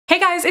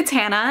guys, it's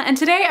Hannah, and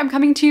today I'm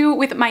coming to you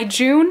with my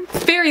June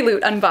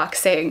FairyLoot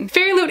unboxing.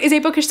 FairyLoot is a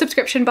bookish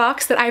subscription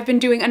box that I've been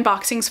doing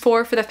unboxings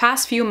for the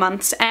past few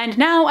months, and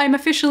now I'm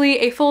officially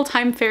a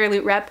full-time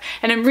FairyLoot rep,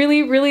 and I'm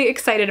really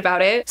excited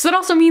about it. So that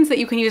also means that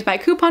you can use my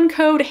coupon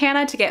code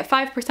Hannah to get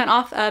 5%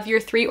 off of your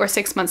 3 or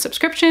 6 month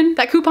subscription.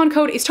 That coupon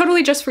code is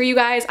totally just for you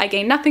guys. I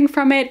gain nothing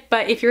from it,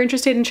 but if you're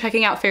interested in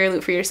checking out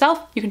FairyLoot for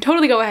yourself, you can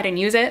totally go ahead and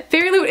use it.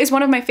 FairyLoot is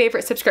one of my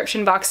favorite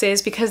subscription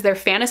boxes because they're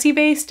fantasy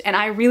based, and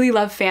I really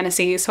love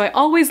fantasy, so I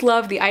always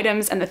love the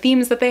items and the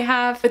themes that they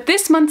have. But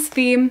this month's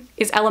theme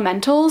is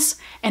Elementals,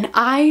 and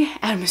I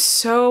am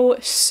so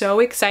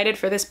excited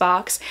for this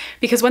box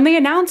because when they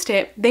announced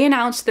it, they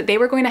announced that they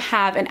were going to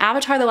have an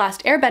Avatar: The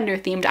Last Airbender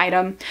themed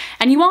item,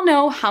 and you all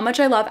know how much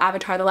I love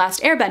Avatar: The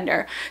Last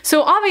Airbender.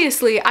 So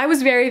obviously I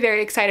was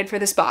very excited for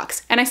this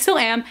box, and I still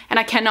am, and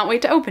I cannot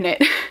wait to open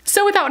it.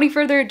 So without any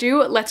further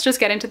ado, let's just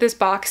get into this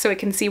box so I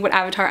can see what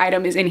Avatar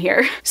item is in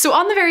here. So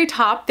on the very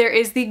top, there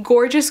is the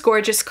gorgeous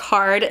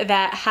card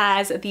that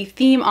has the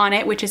theme on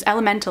it, which is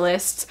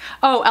Elementalists.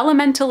 Oh,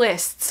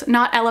 Elementalists,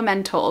 not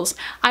Elementals.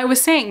 I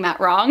was saying that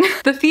wrong.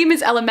 The theme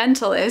is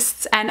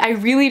Elementalists, and I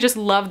really just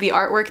love the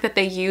artwork that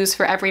they use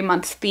for every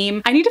month's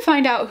theme. I need to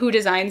find out who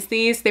designs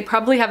these. They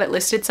probably have it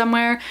listed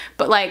somewhere,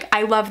 but like,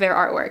 I love their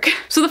artwork.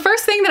 So the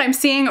first thing that I'm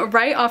seeing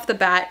right off the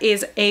bat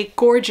is a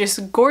gorgeous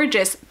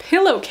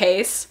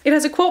pillowcase. It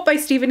has a quote by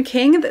Stephen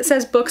King that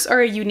says, "Books are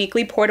a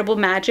uniquely portable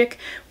magic,"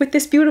 with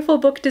this beautiful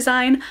book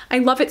design. I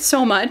love it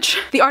so much.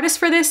 The artist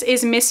for this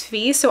is Miss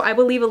Fee, so I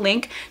will leave a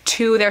link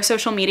to their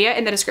social media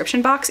in the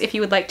description box if you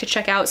would like to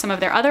check out some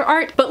of their other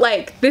art. But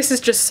like, this is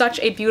just such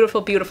a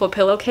beautiful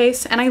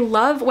pillowcase, and I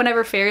love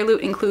whenever FairyLoot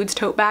includes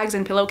tote bags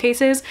and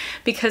pillowcases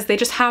because they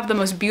just have the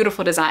most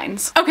beautiful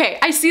designs. Okay,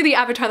 I see the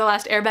Avatar: The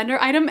Last Airbender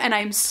item, and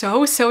I'm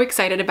so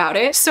excited about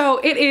it. So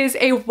it is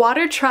a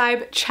Water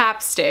Tribe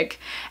chapstick,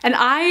 and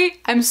I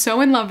am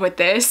so in love with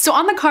this. So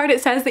on the card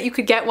it says that you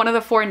could get one of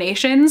the 4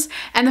 nations,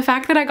 and the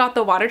fact that I got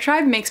the Water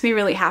Tribe makes me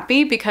really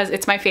happy because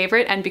it's my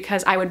favorite and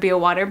because I would be a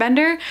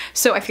waterbender,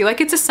 so I feel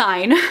like it's a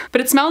sign.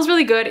 But it smells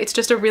really good. It's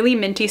just a really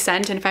minty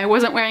scent, and if I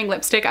wasn't wearing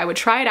lipstick, I would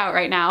try it out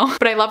right now.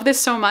 But I love this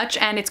so much,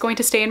 and it's going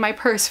to stay in my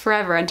purse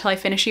forever until I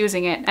finish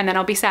using it, and then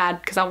I'll be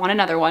sad because I'll want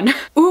another one.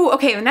 Ooh,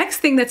 okay, the next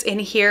thing that's in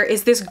here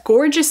is this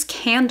gorgeous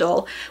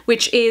candle,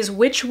 which is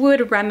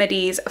Witchwood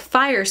Remedies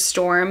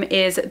Firestorm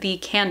is the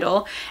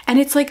candle, and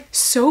it's like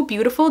so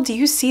beautiful. Do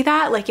you see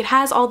that? Like, it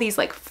has all these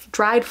like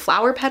dried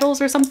flower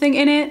petals or something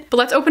in it. But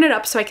let's open it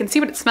up so I can see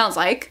what it smells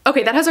like.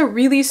 Okay, that has a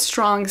really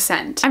strong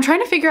scent. I'm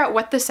trying to figure out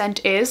what the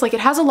scent is. Like, it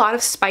has a lot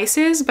of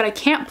spices, but I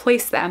can't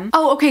place them.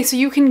 Oh, okay, so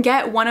you can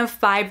get one of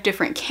 5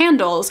 different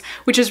candles,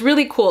 which is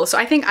really cool. So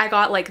I think I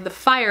got like the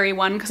fiery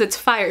one because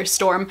it's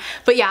Firestorm.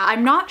 But yeah,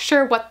 I'm not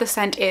sure what the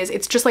scent is.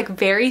 It's just like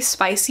very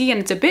spicy, and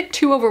it's a bit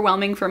too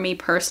overwhelming for me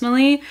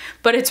personally,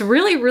 but it's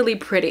really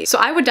pretty. So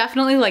I would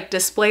definitely like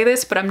display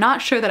this, but I'm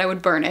not sure that I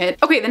would burn it.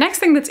 Okay, the next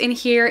thing that's in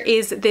here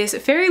is this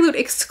FairyLoot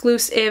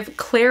exclusive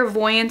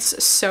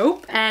Clairvoyance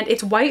soap, and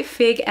it's white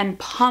fig and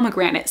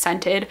pomegranate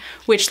scented,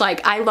 which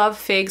like, I love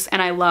figs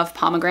and I love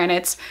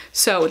pomegranates,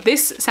 so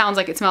this sounds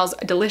like it smells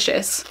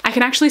delicious. I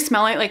can actually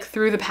smell it like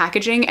through the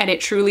packaging, and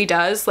it truly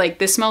does. Like,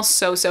 this smells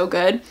so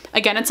good.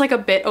 Again, it's like a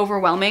bit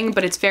overwhelming,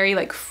 but it's very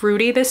like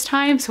fruity this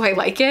time, so I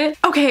like it.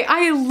 Okay,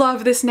 I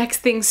love this next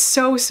thing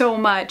so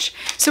much.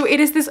 So it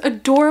is this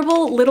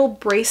adorable little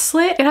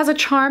bracelet. It has a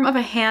charm of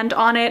a hand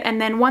on it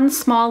and then one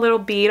small little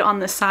bead on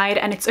the side,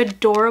 and it's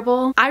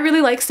adorable. I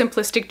really like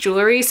simplistic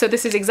jewelry, so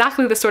this is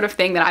exactly the sort of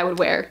thing that I would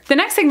wear. The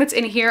next thing that's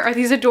in here are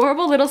these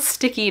adorable little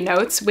sticky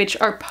notes, which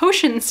are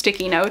potion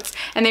sticky notes,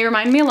 and they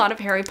remind me a lot of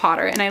Harry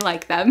Potter, and I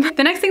like them.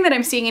 The next thing that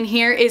I'm seeing in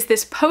here is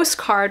this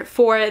postcard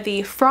for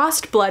the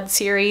Frostblood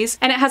series,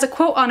 and it has a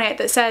quote on it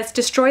that says,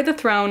 "Destroy the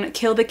throne,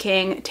 kill the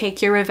king,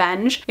 take your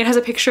revenge." It has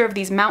a picture of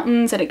these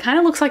mountains, and it kind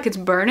of looks like it's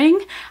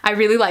burning. I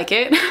really like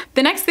it.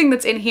 The next thing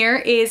that's in here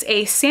is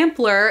a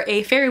sampler,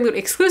 a FairyLoot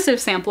exclusive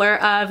sampler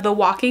of The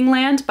Walking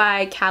Land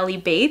by Callie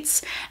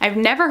Bates. I've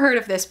never heard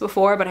of this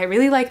before, but I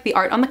really like the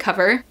art on the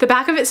cover. The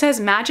back of it says,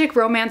 "Magic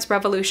Romance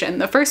Revolution,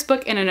 the first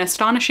book in an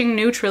astonishing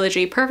new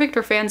trilogy, perfect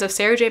for fans of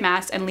Sarah J.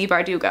 Maas and Leigh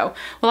Bardugo."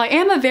 Well, I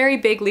am a very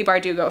big Leigh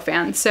Bardugo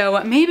fan,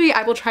 so maybe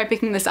I will try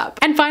picking this up.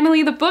 And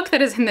finally, the book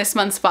that is in this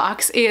month's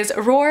box is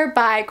Roar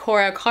by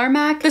Cora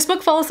Carmack. This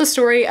book follows the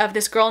story of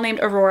this girl named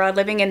Aurora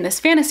living in this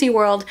fantasy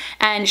world,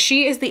 and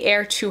she is the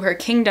heir to her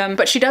kingdom,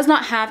 but she does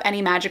not have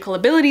any magical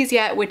abilities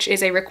yet, which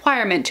is a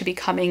requirement to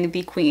becoming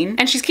the queen.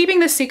 And she's keeping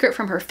this secret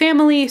from her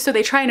family, so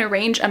they try and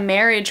arrange a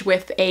marriage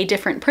with a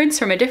different prince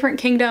from a different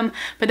kingdom,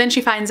 but then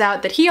she finds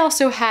out that he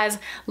also has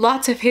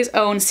lots of his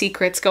own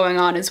secrets going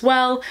on as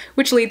well,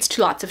 which leads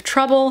to lots of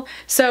trouble.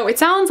 So it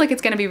sounds like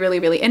it's gonna be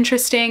really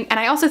interesting, and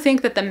I also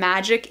think that the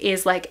magic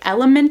is like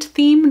element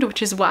themed,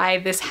 which is why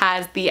this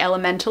has the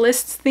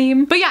Elementalists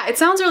theme. But yeah, it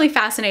sounds really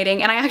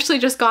fascinating, and I actually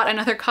just got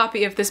another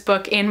copy of this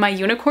book in my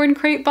Unicorn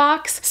Crate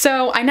box,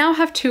 so I now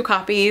have 2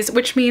 copies,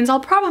 which means I'll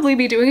probably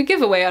be doing a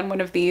giveaway on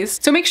one of these.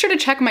 So make sure to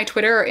check my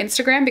Twitter or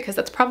Instagram because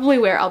that's probably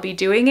where I'll be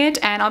doing it,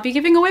 and I'll be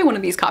giving away one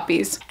of these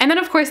copies. And then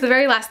of course the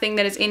very last thing thing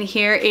that is in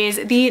here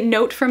is the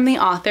note from the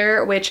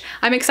author, which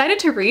I'm excited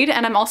to read,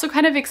 and I'm also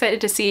kind of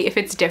excited to see if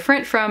it's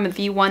different from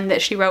the one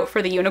that she wrote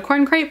for the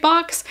Unicorn Crate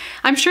box.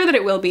 I'm sure that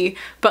it will be,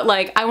 but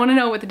like, I want to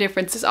know what the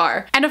differences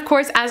are. And of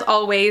course, as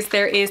always,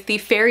 there is the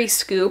fairy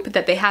scoop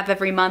that they have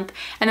every month,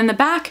 and then the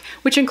back,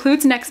 which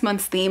includes next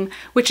month's theme,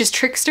 which is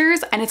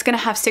Tricksters, and it's gonna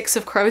have 6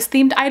 of Crows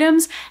themed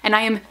items, and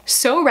I am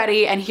so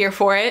ready and here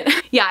for it.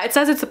 Yeah, it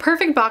says it's the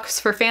perfect box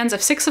for fans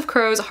of 6 of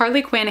Crows,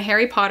 Harley Quinn,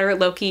 Harry Potter,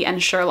 Loki,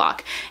 and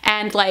Sherlock.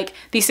 And like,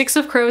 the 6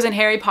 of Crows and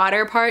Harry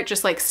Potter part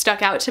just like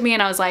stuck out to me,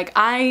 and I was like,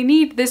 I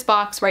need this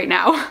box right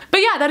now. But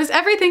yeah, that is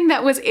everything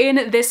that was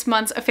in this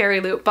month's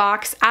FairyLoot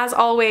box. As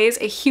always,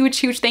 a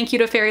huge thank you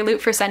to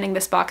FairyLoot for sending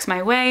this box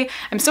my way.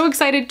 I'm so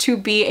excited to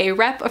be a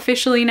rep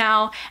officially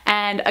now,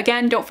 and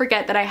again, don't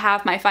forget that I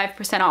have my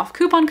 5% off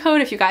coupon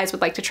code if you guys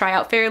would like to try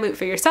out FairyLoot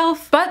for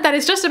yourself. But that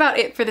is just about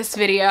it for this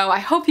video. I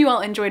hope you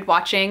all enjoyed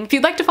watching. If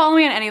you'd like to follow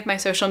me on any of my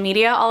social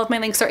media, all of my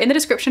links are in the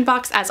description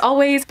box as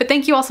always. But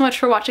thank you all so much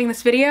for watching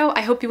this video.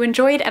 I hope you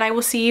enjoyed, and I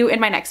will see you in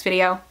my next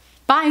video.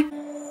 Bye!